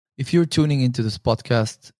If you're tuning into this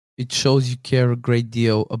podcast, it shows you care a great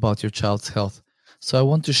deal about your child's health. So I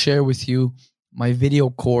want to share with you my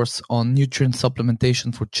video course on nutrient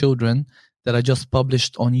supplementation for children that I just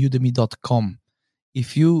published on udemy.com.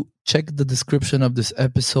 If you check the description of this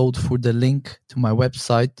episode for the link to my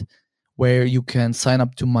website where you can sign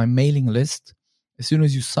up to my mailing list, as soon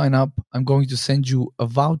as you sign up, I'm going to send you a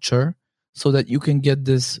voucher so that you can get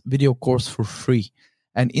this video course for free.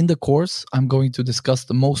 And in the course, I'm going to discuss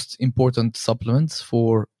the most important supplements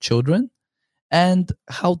for children and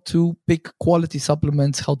how to pick quality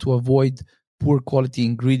supplements, how to avoid poor quality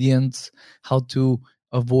ingredients, how to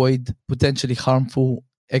avoid potentially harmful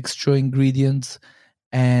extra ingredients,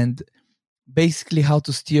 and basically how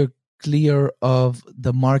to steer clear of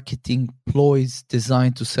the marketing ploys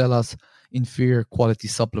designed to sell us inferior quality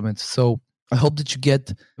supplements. So I hope that you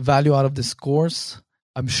get value out of this course.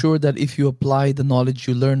 I'm sure that if you apply the knowledge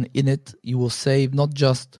you learn in it, you will save not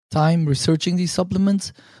just time researching these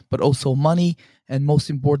supplements, but also money. And most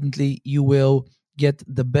importantly, you will get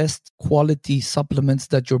the best quality supplements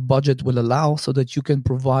that your budget will allow so that you can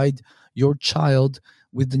provide your child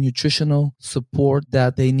with the nutritional support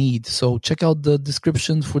that they need. So check out the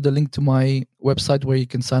description for the link to my website where you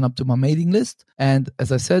can sign up to my mailing list. And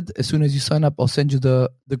as I said, as soon as you sign up, I'll send you the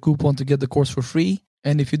coupon to get the course for free.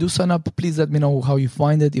 And if you do sign up, please let me know how you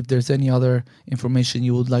find it. If there's any other information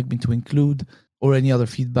you would like me to include or any other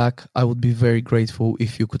feedback, I would be very grateful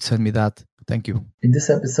if you could send me that. Thank you. In this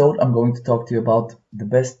episode, I'm going to talk to you about the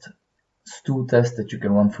best stool test that you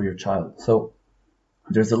can run for your child. So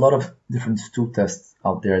there's a lot of different stool tests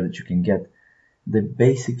out there that you can get. They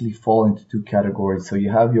basically fall into two categories. So you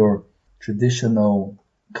have your traditional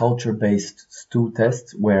culture-based stool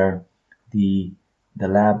tests where the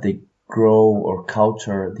lab, they grow or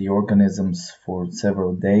culture the organisms for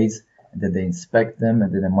several days, and then they inspect them,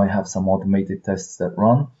 and then they might have some automated tests that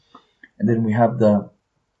run. And then we have the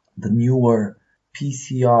newer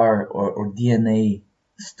PCR or DNA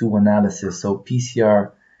stool analysis. So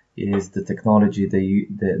PCR is the technology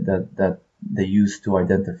that they use to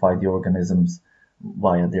identify the organisms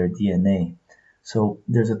via their DNA. So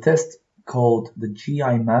there's a test called the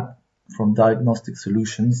GI map from Diagnostic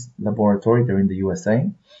Solutions Laboratory. They're in the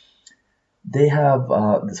USA. They have,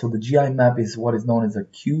 so the GI map is what is known as a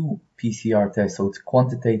qPCR test. So it's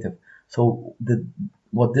quantitative. So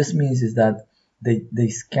what this means is that they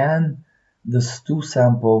scan the stool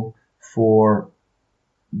sample for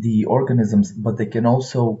the organisms, but they can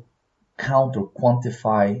also count or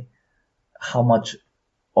quantify how much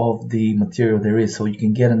of the material there is. So you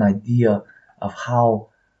can get an idea of how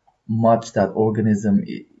much that organism,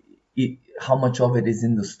 how much of it is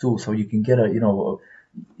in the stool. So you can get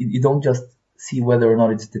you don't just see whether or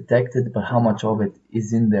not it's detected, but how much of it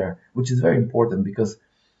is in there, which is very important because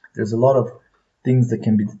there's a lot of things that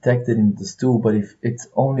can be detected in the stool, but if it's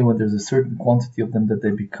only when there's a certain quantity of them that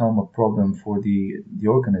they become a problem for the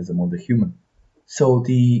organism or the human. So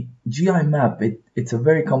the GI map, it's a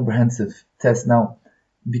very comprehensive test. Now,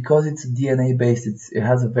 because it's DNA based, it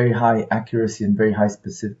has a very high accuracy and very high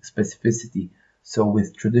specificity. So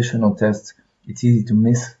with traditional tests, it's easy to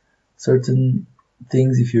miss certain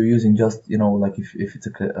things if you're using just, like if it's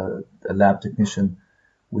a lab technician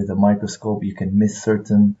with a microscope, you can miss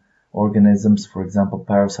certain organisms. For example,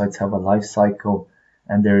 parasites have a life cycle,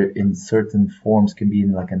 and they're in certain forms, can be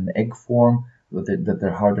in like an egg form that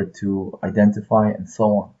they're harder to identify, and so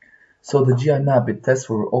on. So the GI map, it tests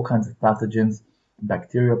for all kinds of pathogens,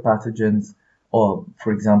 bacterial pathogens, or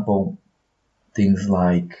for example, things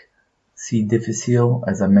like C. difficile,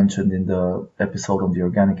 as I mentioned in the episode on the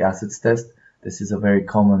organic acids test. This is a very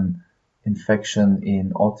common infection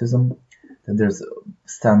in autism. Then there's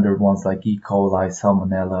standard ones like E. coli,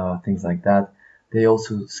 Salmonella, things like that. They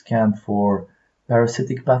also scan for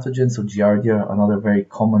parasitic pathogens, so Giardia, another very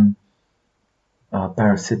common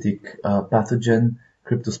parasitic pathogen,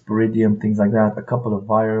 Cryptosporidium, things like that, a couple of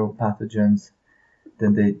viral pathogens.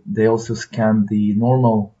 Then they also scan the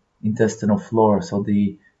normal intestinal flora, so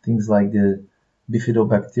the things like the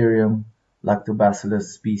Bifidobacterium,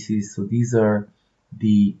 Lactobacillus species. So these are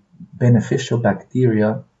the beneficial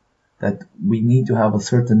bacteria that we need to have a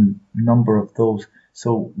certain number of those.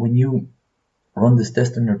 So when you run this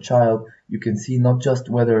test on your child, you can see not just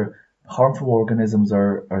whether harmful organisms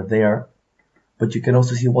are there, but you can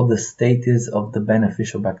also see what the state is of the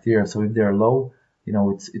beneficial bacteria. So if they're low,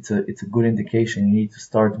 it's a good indication. You need to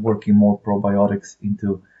start working more probiotics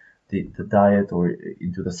into the diet or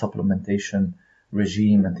into the supplementation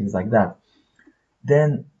regime and things like that.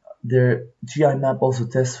 Then the GI map also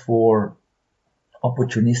tests for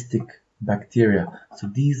opportunistic bacteria. So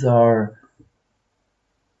these are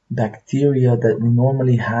bacteria that we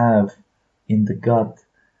normally have in the gut,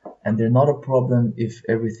 and they're not a problem if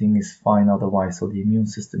everything is fine otherwise. So the immune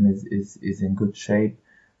system is in good shape,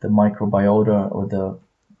 the microbiota or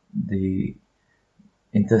the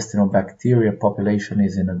intestinal bacteria population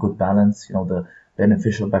is in a good balance. The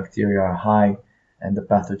beneficial bacteria are high and the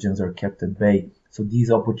pathogens are kept at bay. So these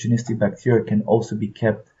opportunistic bacteria can also be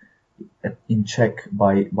kept in check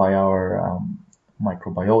by our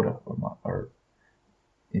microbiota or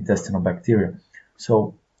intestinal bacteria.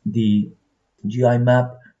 So the GI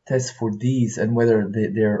map tests for these and whether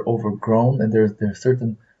they're overgrown, and there's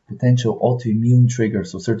certain potential autoimmune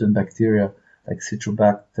triggers. So certain bacteria like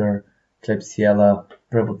Citrobacter, Klebsiella,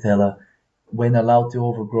 Prevotella, when allowed to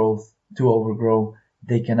overgrow,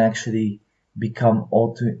 they can actually become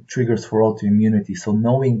triggers for autoimmunity. So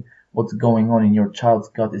knowing what's going on in your child's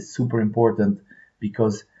gut is super important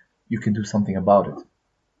because you can do something about it.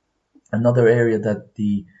 Another area that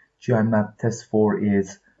the GI map tests for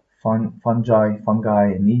is fungi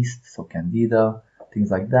and yeast, so Candida,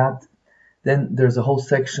 things like that. Then there's a whole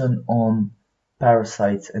section on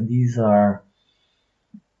parasites, and these are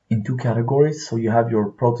in two categories. So you have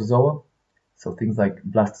your protozoa, so things like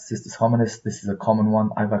Blastocystis hominis. This is a common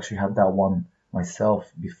one. I've actually had that one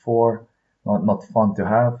myself before. Not fun to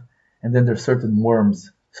have. And then there's certain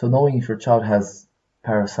worms. So knowing if your child has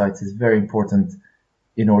parasites is very important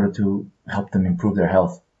in order to help them improve their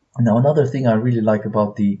health. Now, another thing I really like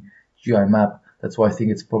about the GI map, that's why I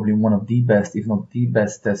think it's probably one of the best, if not the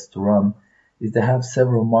best tests to run, is they have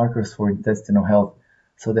several markers for intestinal health.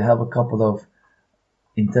 So they have a couple of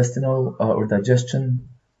intestinal or digestion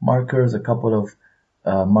markers, a couple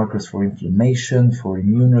of markers for inflammation, for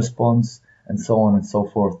immune response, and so on and so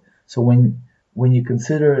forth. So when you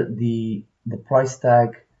consider the price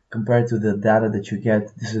tag compared to the data that you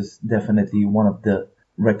get, this is definitely one of the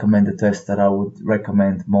recommended tests that I would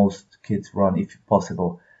recommend most kids run if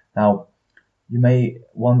possible. Now, you may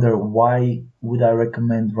wonder, why would I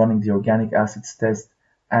recommend running the organic acids test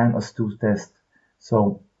and a stool test?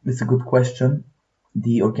 So it's a good question.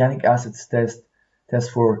 The organic acids test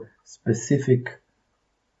tests for specific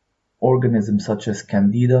organisms such as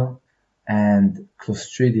Candida and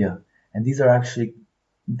Clostridia, and these are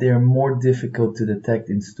they're more difficult to detect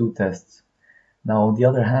in stool tests. Now, on the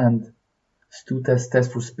other hand, stool tests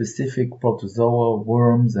for specific protozoa,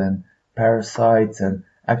 worms, and parasites, and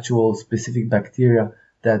actual specific bacteria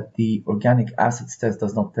that the organic acids test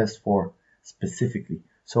does not test for specifically.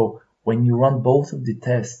 So when you run both of the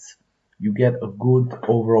tests, you get a good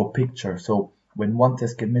overall picture. So when one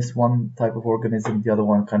test can miss one type of organism, the other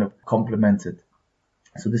one kind of complements it.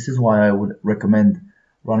 So this is why I would recommend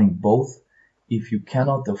running both. If you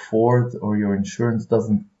cannot afford or your insurance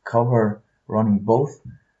doesn't cover running both,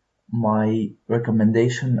 my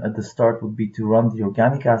recommendation at the start would be to run the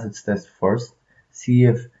organic acids test first, see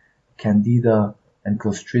if Candida and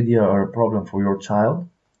Clostridia are a problem for your child,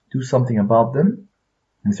 do something about them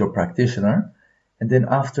with your practitioner, and then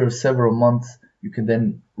after several months, you can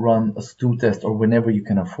then run a stool test, or whenever you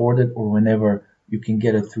can afford it, or whenever you can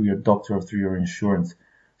get it through your doctor or through your insurance.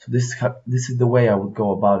 So this is the way I would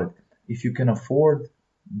go about it. If you can afford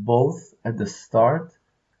both at the start,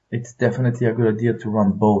 it's definitely a good idea to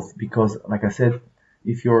run both, because like I said,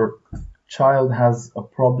 if your child has a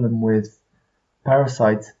problem with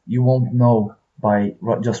parasites, you won't know by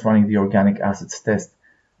just running the organic acids test.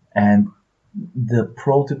 And the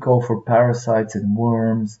protocol for parasites and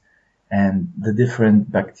worms and the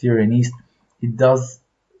different bacteria and yeast, it does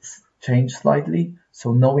change slightly.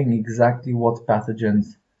 So knowing exactly what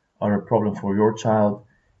pathogens are a problem for your child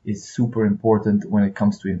is super important when it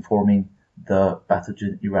comes to informing the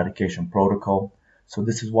pathogen eradication protocol. So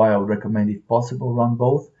this is why I would recommend, if possible, run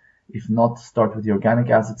both. If not, start with the organic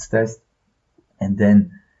acids test, and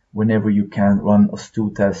then whenever you can, run a stool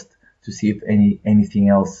test to see if anything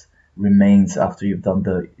else remains after you've done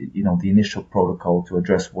the initial protocol to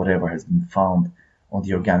address whatever has been found on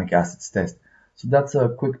the organic acids test. So that's a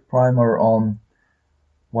quick primer on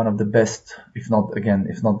one of the best, if not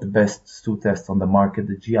the best stool test on the market,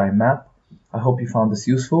 the GI map. I hope you found this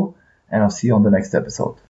useful, and I'll see you on the next episode.